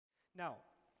Now,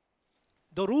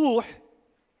 the ruh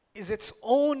is its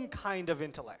own kind of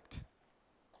intellect.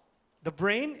 The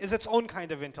brain is its own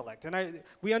kind of intellect. And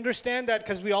we understand that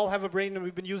because we all have a brain and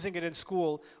we've been using it in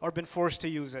school or been forced to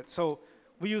use it. So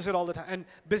we use it all the time. And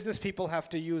business people have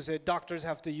to use it, doctors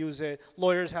have to use it,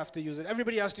 lawyers have to use it.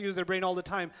 Everybody has to use their brain all the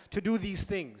time to do these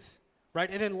things, right?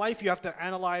 And in life you have to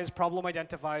analyze, problem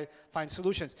identify, find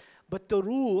solutions. But the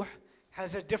ruh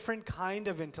has a different kind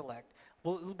of intellect.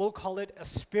 We'll call it a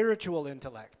spiritual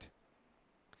intellect.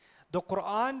 The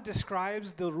Quran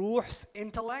describes the ruh's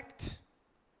intellect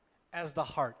as the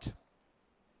heart.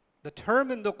 The term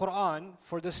in the Quran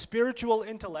for the spiritual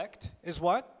intellect is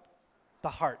what? The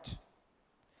heart.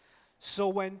 So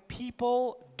when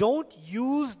people don't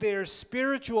use their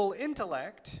spiritual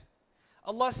intellect,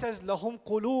 Allah says, لَهُمْ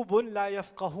قُلُوبٌ لَا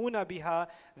يَفْقَهُونَ بِهَا.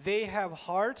 They have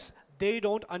hearts they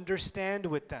don't understand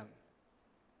with them.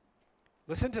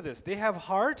 Listen to this. They have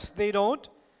hearts they don't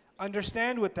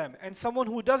understand with them. And someone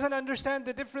who doesn't understand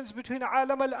the difference between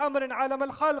alam al-amr and alam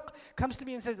al-khalq comes to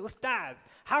me and says, Ustad,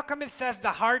 how come it says the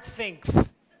heart thinks?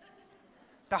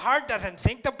 The heart doesn't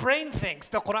think, the brain thinks.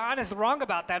 The Quran is wrong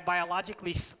about that,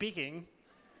 biologically speaking.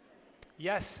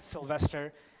 Yes,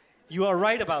 Sylvester, you are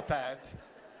right about that.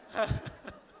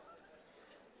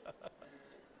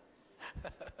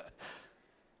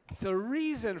 The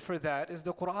reason for that is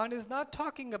the Quran is not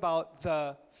talking about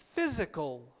the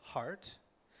physical heart.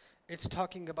 It's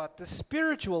talking about the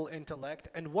spiritual intellect.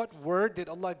 And what word did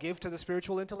Allah give to the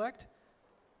spiritual intellect?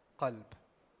 Qalb.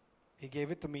 He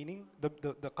gave it the meaning, the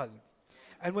qalb.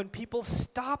 And when people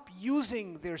stop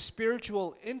using their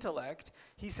spiritual intellect,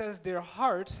 He says their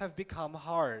hearts have become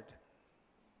hard.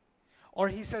 Or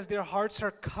He says their hearts are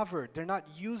covered, they're not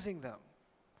using them.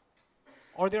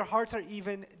 Or their hearts are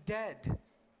even dead.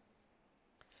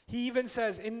 He even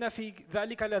says, إِنَّ فِي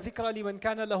ذَلِكَ لَذِكْرَ لِمَنْ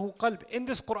كَانَ لَهُ قَلْبٌ. In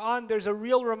this Quran, there's a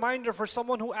real reminder for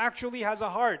someone who actually has a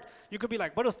heart. You could be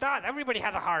like, but Ustad, everybody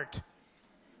has a heart.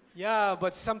 Yeah,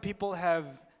 but some people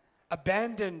have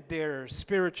abandoned their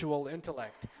spiritual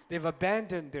intellect. They've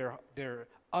abandoned their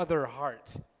other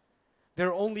heart.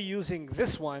 They're only using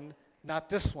this one, not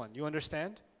this one. You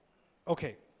understand?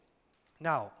 Okay.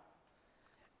 Now,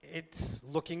 it's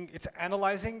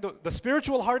analyzing. The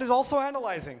spiritual heart is also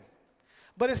analyzing.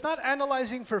 But it's not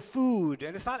analyzing for food,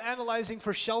 and it's not analyzing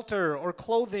for shelter or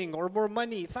clothing or more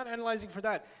money. It's not analyzing for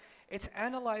that. It's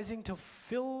analyzing to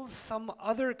fill some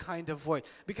other kind of void.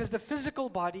 Because the physical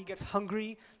body gets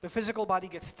hungry, the physical body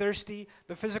gets thirsty,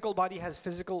 the physical body has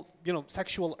physical,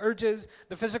 sexual urges,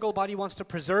 the physical body wants to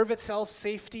preserve itself,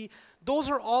 safety. Those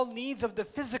are all needs of the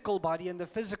physical body and the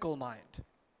physical mind.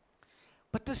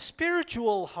 But the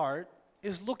spiritual heart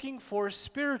is looking for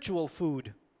spiritual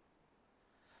food.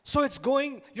 So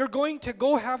you're going to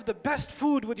go have the best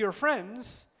food with your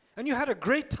friends, and you had a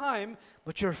great time,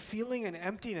 but you're feeling an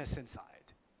emptiness inside.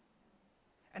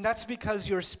 And that's because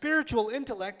your spiritual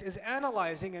intellect is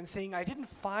analyzing and saying, I didn't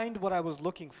find what I was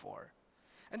looking for.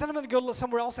 And then I'm going to go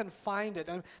somewhere else and find it.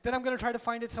 And then I'm going to try to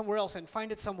find it somewhere else and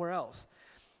find it somewhere else.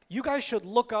 You guys should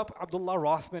look up Abdullah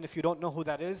Rothman if you don't know who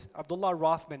that is. Abdullah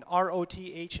Rothman,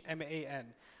 R-O-T-H-M-A-N.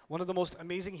 One of the most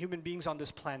amazing human beings on this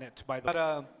planet, by the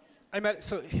way.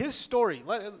 So his story,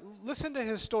 listen to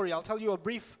his story. I'll tell you a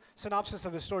brief synopsis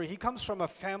of his story. He comes from a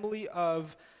family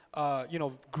of,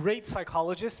 great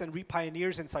psychologists and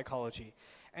pioneers in psychology.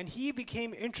 And he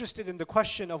became interested in the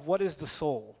question of what is the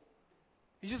soul.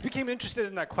 He just became interested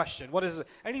in that question. What is it?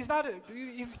 And he's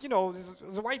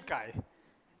a white guy.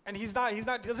 And he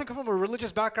doesn't come from a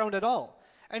religious background at all.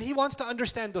 And he wants to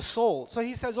understand the soul. So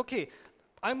he says, okay,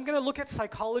 I'm going to look at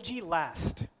psychology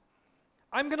last.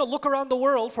 I'm going to look around the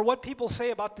world for what people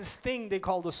say about this thing they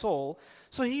call the soul.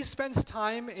 So he spends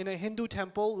time in a Hindu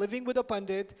temple, living with a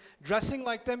pandit, dressing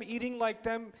like them, eating like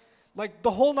them, like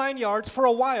the whole 9 yards for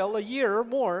a while, a year or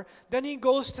more. Then he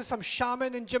goes to some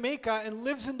shaman in Jamaica and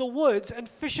lives in the woods and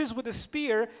fishes with a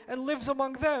spear and lives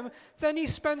among them. Then he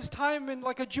spends time in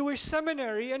like a Jewish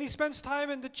seminary, and he spends time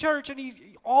in the church, and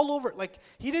he all over. Like,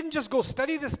 he didn't just go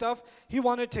study this stuff. He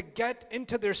wanted to get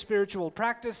into their spiritual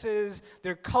practices,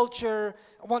 their culture,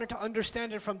 wanted to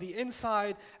understand it from the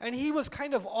inside. And he was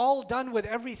kind of all done with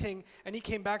everything, and he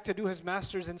came back to do his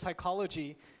master's in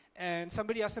psychology. And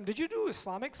somebody asked him, did you do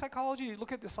Islamic psychology? You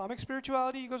look at Islamic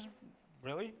spirituality? He goes,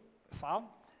 really? Islam?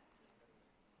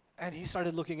 And he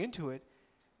started looking into it,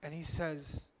 and he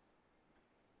says,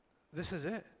 this is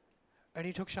it. And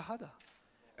he took Shahada.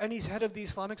 And he's head of the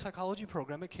Islamic psychology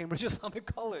program at Cambridge Islamic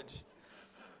College.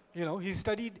 He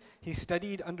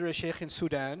studied under a sheikh in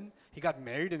Sudan. He got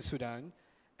married in Sudan.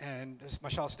 And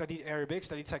mashallah, studied Arabic,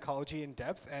 studied psychology in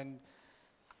depth. And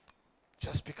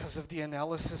just because of the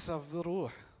analysis of the ruh,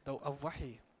 of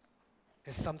wahi.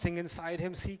 is something inside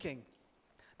him seeking.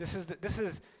 This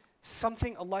is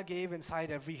something Allah gave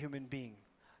inside every human being.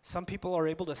 Some people are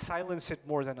able to silence it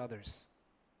more than others,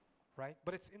 right?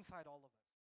 But it's inside all of us.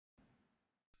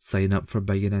 Sign up for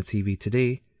Bayyinah TV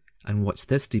today and watch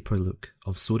this deeper look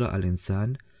of Surah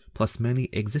Al-Insan plus many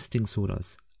existing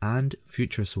surahs and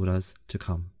future surahs to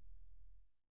come.